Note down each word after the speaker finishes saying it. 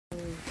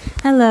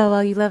Hello,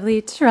 all you lovely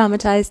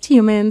traumatized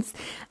humans.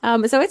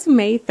 So it's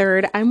May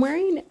 3rd. I'm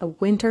wearing a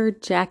winter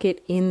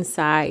jacket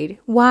inside.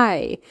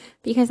 Why?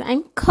 Because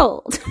I'm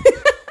cold.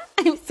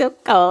 I'm so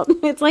cold.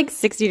 It's like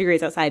 60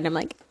 degrees outside, and I'm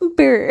like,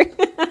 brr.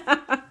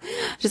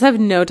 Just have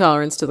no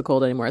tolerance to the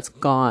cold anymore. It's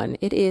gone.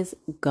 It is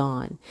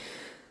gone.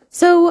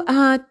 So,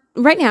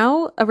 right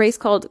now, a race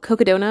called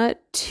Cocodona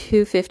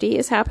 250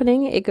 is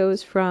happening. It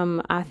goes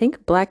from, I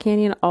think, Black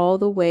Canyon all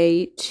the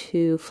way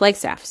to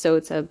Flagstaff. So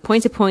it's a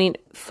point-to-point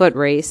foot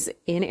race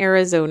in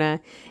Arizona.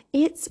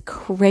 It's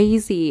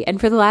crazy. And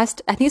for the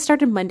last, I think it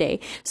started Monday.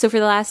 So for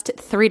the last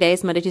 3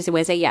 days, Monday, Tuesday,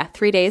 Wednesday,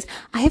 3 days,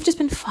 I have just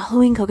been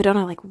following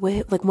Cocodona.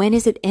 Like, when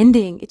is it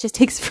ending? It just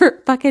takes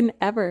for fucking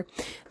ever.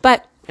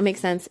 But it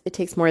makes sense. It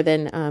takes more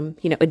than,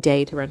 a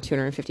day to run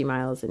 250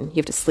 miles, and you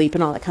have to sleep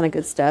and all that kind of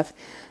good stuff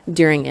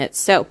during it.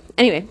 So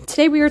anyway,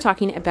 today we were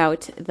talking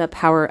about the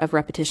power of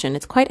repetition.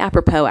 It's quite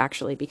apropos,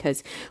 actually,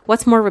 because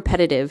what's more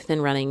repetitive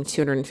than running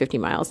 250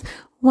 miles?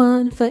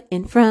 One foot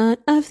in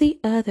front of the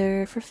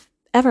other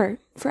forever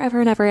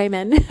and ever.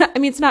 Amen. I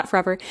mean, it's not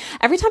forever.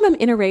 Every time I'm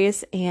in a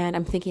race and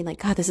I'm thinking like,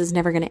 God, this is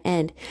never going to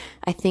end,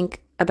 I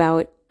think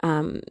about,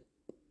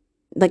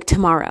 like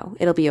tomorrow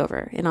it'll be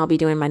over and I'll be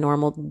doing my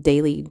normal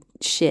daily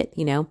shit,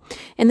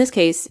 In this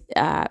case,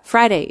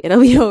 Friday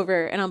it'll be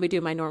over and I'll be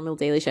doing my normal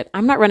daily shit.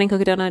 I'm not running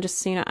Cocodona, just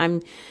so you know.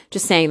 I'm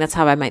just saying that's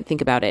how I might think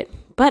about it.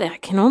 But I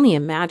can only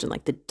imagine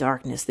like the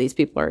darkness these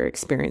people are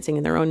experiencing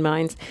in their own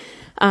minds.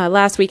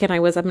 Last weekend I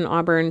was up in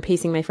Auburn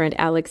pacing my friend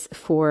Alex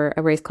for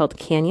a race called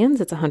Canyons.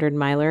 It's a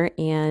 100-miler,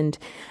 and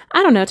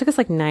I don't know, it took us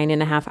like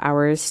 9.5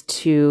 hours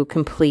to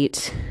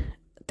complete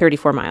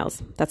 34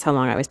 miles. That's how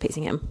long I was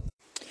pacing him.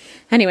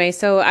 Anyway,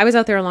 so I was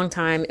out there a long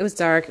time. It was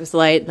dark, it was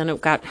light, then it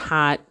got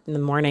hot in the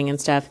morning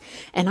and stuff.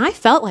 And I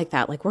felt like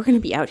that, like we're going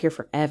to be out here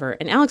forever.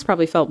 And Alex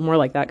probably felt more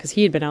like that because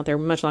he had been out there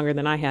much longer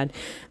than I had.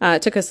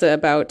 It took him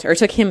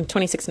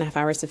 26.5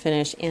 hours to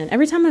finish. And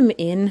every time I'm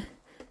in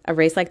a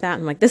race like that,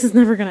 I'm like, this is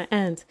never going to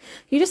end.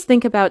 You just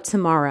think about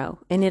tomorrow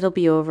and it'll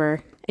be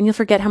over. And you'll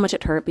forget how much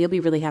it hurt, but you'll be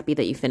really happy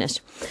that you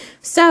finished.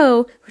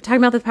 So we're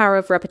talking about the power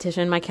of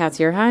repetition. My cat's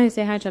here. Hi,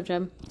 say hi, Chub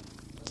Chub.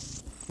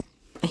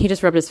 He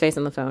just rubbed his face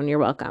on the phone. You're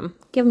welcome.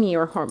 Give me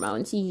your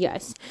hormones.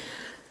 Yes.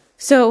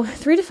 So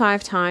 3 to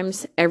 5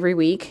 times every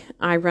week,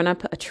 I run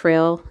up a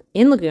trail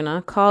in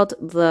Laguna called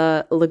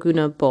the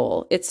Laguna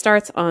Bowl. It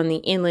starts on the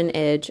inland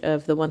edge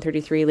of the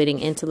 133 leading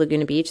into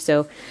Laguna Beach.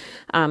 So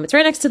it's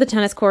right next to the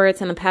tennis courts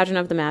and the pageant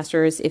of the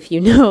Masters. If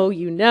you know,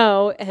 you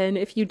know. And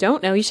if you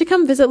don't know, you should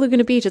come visit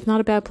Laguna Beach. It's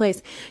not a bad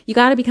place. You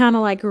got to be kind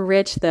of like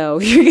rich, though.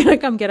 You're going to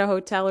come get a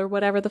hotel or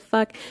whatever the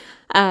fuck.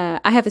 I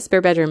have a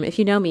spare bedroom. If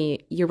you know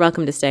me, you're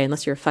welcome to stay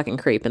unless you're a fucking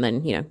creep, and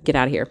then, get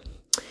out of here.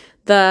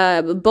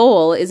 The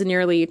bowl is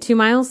nearly 2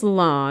 miles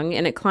long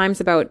and it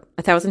climbs about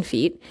 1,000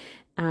 feet.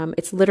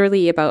 It's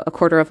literally about a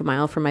quarter of a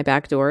mile from my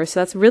back door. So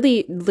that's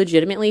really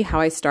legitimately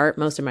how I start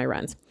most of my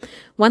runs.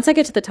 Once I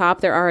get to the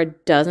top, there are a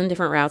dozen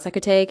different routes I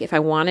could take. If I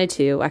wanted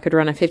to, I could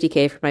run a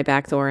 50K from my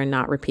back door and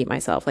not repeat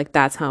myself. Like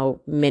that's how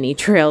many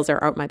trails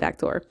are out my back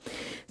door.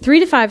 3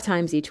 to 5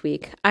 times each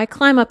week, I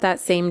climb up that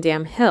same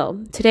damn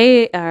hill.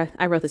 Today,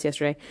 I wrote this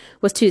yesterday,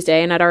 was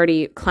Tuesday, and I'd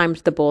already climbed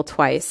the bowl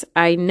twice.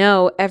 I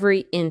know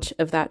every inch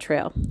of that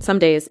trail. Some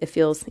days it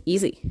feels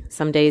easy.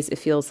 Some days it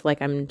feels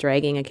like I'm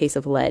dragging a case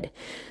of lead.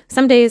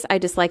 Some days I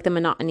dislike the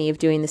monotony of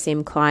doing the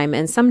same climb,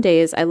 and some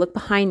days I look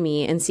behind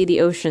me and see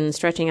the ocean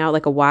stretching out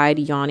like a wide,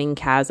 yawning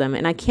chasm,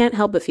 and I can't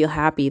help but feel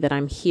happy that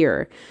I'm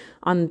here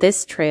on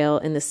this trail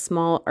in this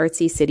small,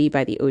 artsy city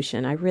by the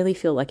ocean. I really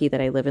feel lucky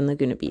that I live in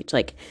Laguna Beach.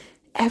 Like,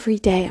 every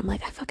day I'm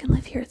like, I fucking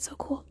live here. It's so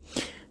cool.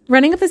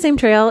 Running up the same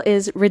trail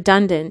is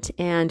redundant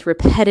and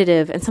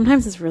repetitive, and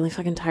sometimes it's really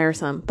fucking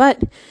tiresome,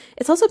 but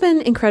it's also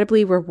been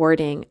incredibly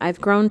rewarding.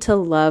 I've grown to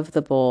love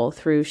the bowl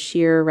through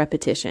sheer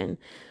repetition.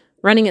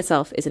 Running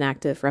itself is an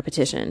act of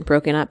repetition,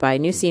 broken up by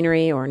new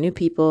scenery or new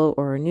people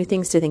or new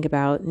things to think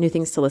about, new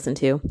things to listen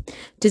to.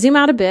 To zoom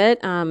out a bit,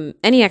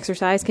 any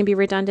exercise can be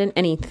redundant,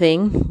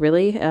 anything,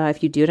 really,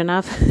 if you do it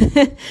enough.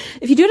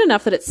 If you do it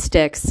enough that it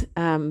sticks,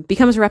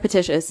 becomes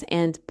repetitious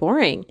and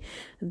boring.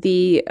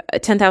 The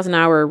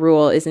 10,000-hour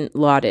rule isn't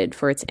lauded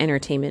for its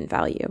entertainment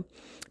value.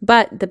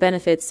 But the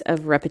benefits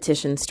of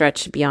repetition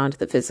stretch beyond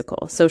the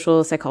physical.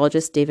 Social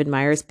psychologist David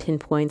Myers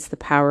pinpoints the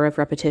power of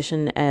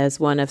repetition as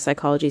one of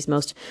psychology's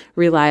most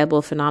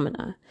reliable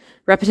phenomena.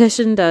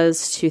 Repetition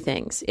does 2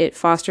 things. It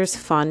fosters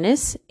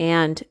fondness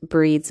and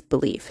breeds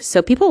belief.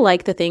 So people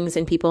like the things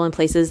and people and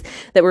places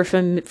that we're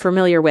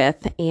familiar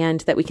with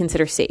and that we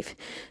consider safe.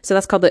 So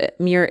that's called the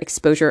mere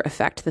exposure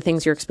effect. The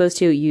things you're exposed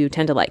to, you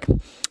tend to like.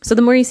 So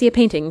the more you see a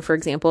painting, for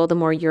example, the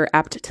more you're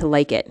apt to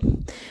like it.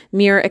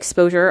 Mere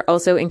exposure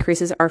also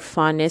increases our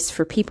fondness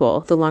for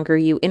people. The longer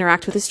you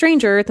interact with a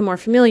stranger, the more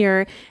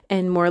familiar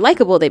and more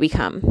likable they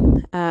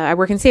become. I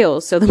work in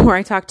sales, so the more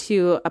I talk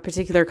to a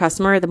particular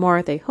customer, the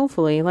more they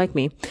hopefully me, like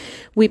me.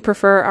 We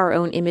prefer our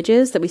own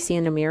images that we see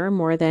in a mirror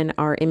more than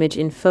our image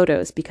in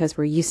photos because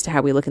we're used to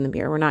how we look in the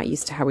mirror. We're not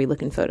used to how we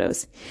look in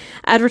photos.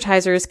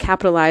 Advertisers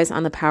capitalize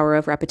on the power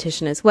of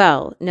repetition as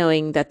well,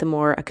 knowing that the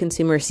more a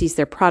consumer sees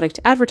their product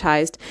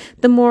advertised,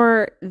 the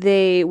more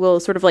they will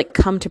sort of like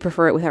come to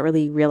prefer it without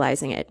really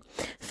realizing it.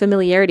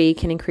 Familiarity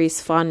can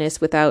increase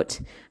fondness without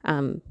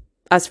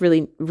us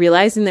really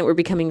realizing that we're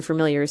becoming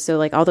familiar. So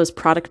like all those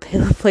product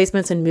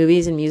placements in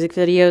movies and music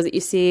videos that you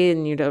see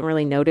and you don't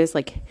really notice,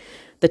 like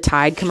the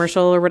Tide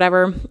commercial or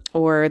whatever,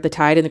 or the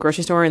Tide in the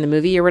grocery store in the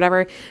movie or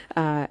whatever,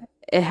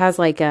 it has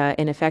like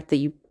an effect that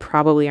you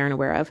probably aren't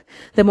aware of.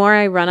 The more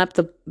I run up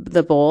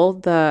the bowl,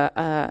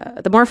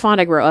 the more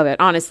fond I grow of it.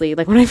 Honestly,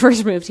 like when I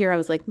first moved here, I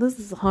was like, this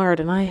is hard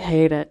and I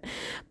hate it.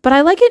 But I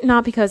like it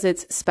not because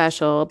it's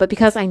special, but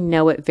because I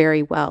know it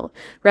very well.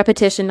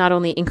 Repetition not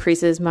only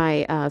increases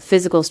my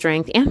physical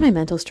strength and my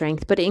mental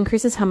strength, but it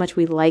increases how much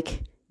we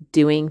like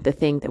doing the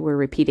thing that we're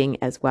repeating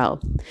as well.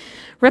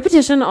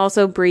 Repetition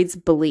also breeds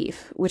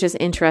belief, which is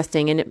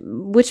interesting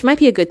and which might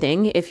be a good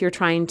thing if you're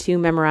trying to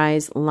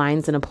memorize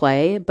lines in a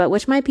play, but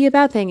which might be a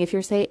bad thing if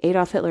you're, say,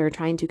 Adolf Hitler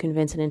trying to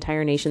convince an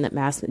entire nation that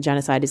mass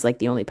genocide is like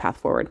the only path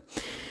forward.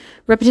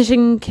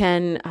 Repetition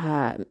can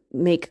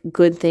make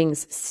good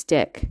things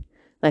stick,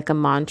 like a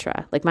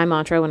mantra. Like my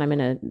mantra when I'm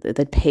in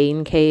the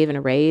pain cave in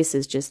a race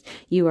is just,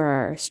 you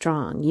are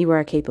strong, you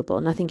are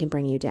capable, nothing can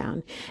bring you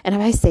down. And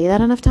if I say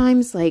that enough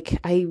times, like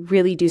I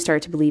really do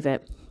start to believe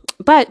it.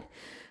 But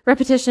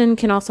repetition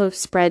can also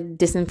spread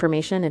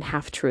disinformation and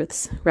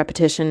half-truths.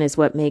 Repetition is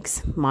what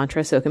makes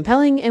mantra so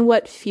compelling and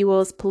what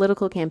fuels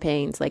political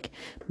campaigns like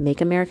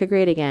Make America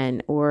Great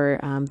Again, or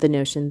the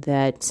notion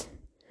that,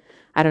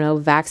 I don't know,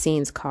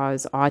 vaccines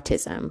cause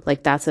autism.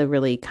 Like that's a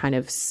really kind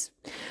of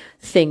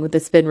thing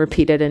that's been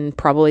repeated and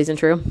probably isn't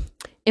true.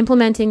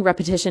 Implementing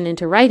repetition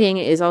into writing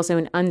is also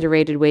an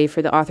underrated way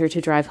for the author to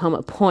drive home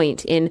a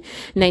point. In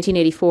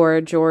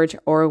 1984, George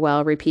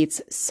Orwell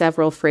repeats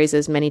several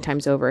phrases many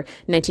times over.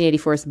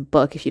 1984's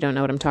book, if you don't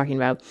know what I'm talking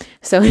about.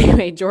 So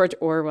anyway, George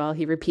Orwell,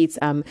 he repeats,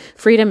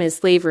 freedom is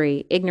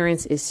slavery,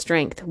 ignorance is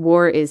strength,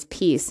 war is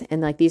peace.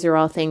 And like these are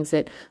all things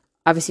that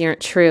obviously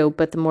aren't true,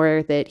 but the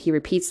more that he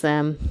repeats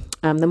them,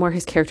 the more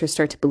his characters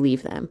start to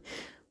believe them,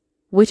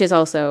 which is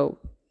also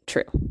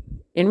true.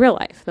 In real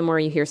life, the more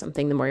you hear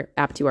something, the more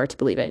apt you are to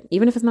believe it,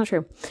 even if it's not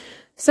true.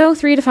 So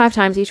 3 to 5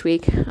 times each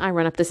week, I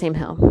run up the same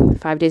hill.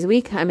 5 days a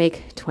week, I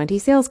make 20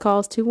 sales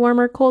calls to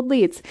warmer, cold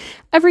leads.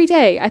 Every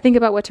day, I think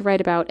about what to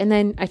write about, and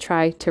then I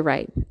try to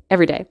write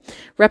every day.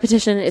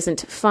 Repetition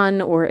isn't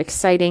fun or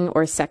exciting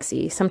or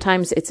sexy.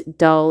 Sometimes it's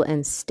dull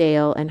and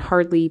stale and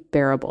hardly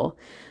bearable.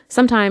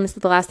 Sometimes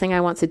the last thing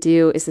I want to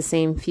do is the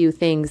same few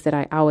things that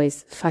I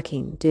always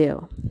fucking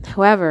do.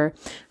 However,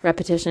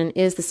 repetition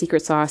is the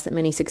secret sauce that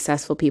many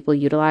successful people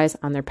utilize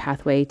on their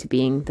pathway to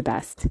being the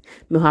best.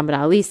 Muhammad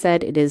Ali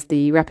said it is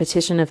the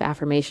repetition of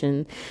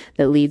affirmation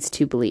that leads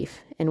to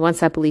belief. And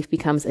once that belief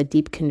becomes a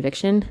deep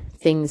conviction,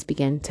 things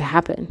begin to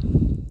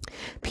happen.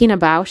 Pina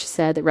Bausch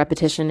said that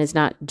repetition is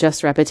not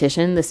just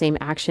repetition. The same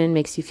action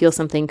makes you feel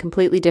something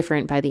completely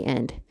different by the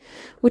end,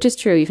 which is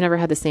true. You've never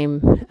had the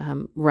same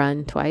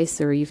run twice,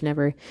 or you've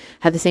never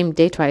had the same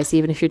day twice,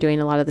 even if you're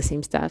doing a lot of the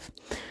same stuff.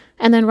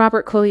 And then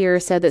Robert Collier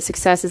said that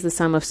success is the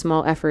sum of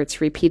small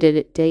efforts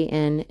repeated day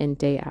in and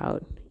day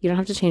out. You don't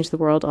have to change the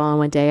world all in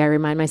one day. I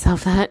remind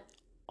myself that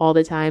all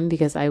the time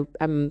because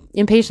I'm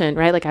impatient,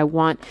 right? Like I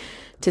want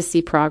to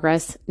see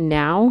progress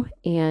now.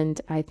 And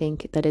I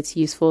think that it's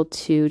useful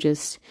to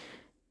just,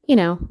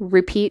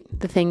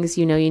 repeat the things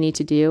you need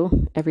to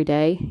do every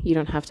day. You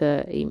don't have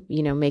to,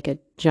 make a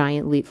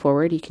giant leap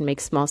forward. You can make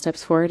small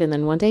steps forward. And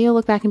then one day you'll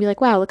look back and be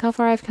like, wow, look how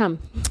far I've come.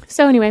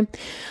 So anyway,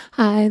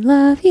 I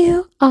love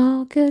you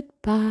all.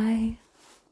 Goodbye.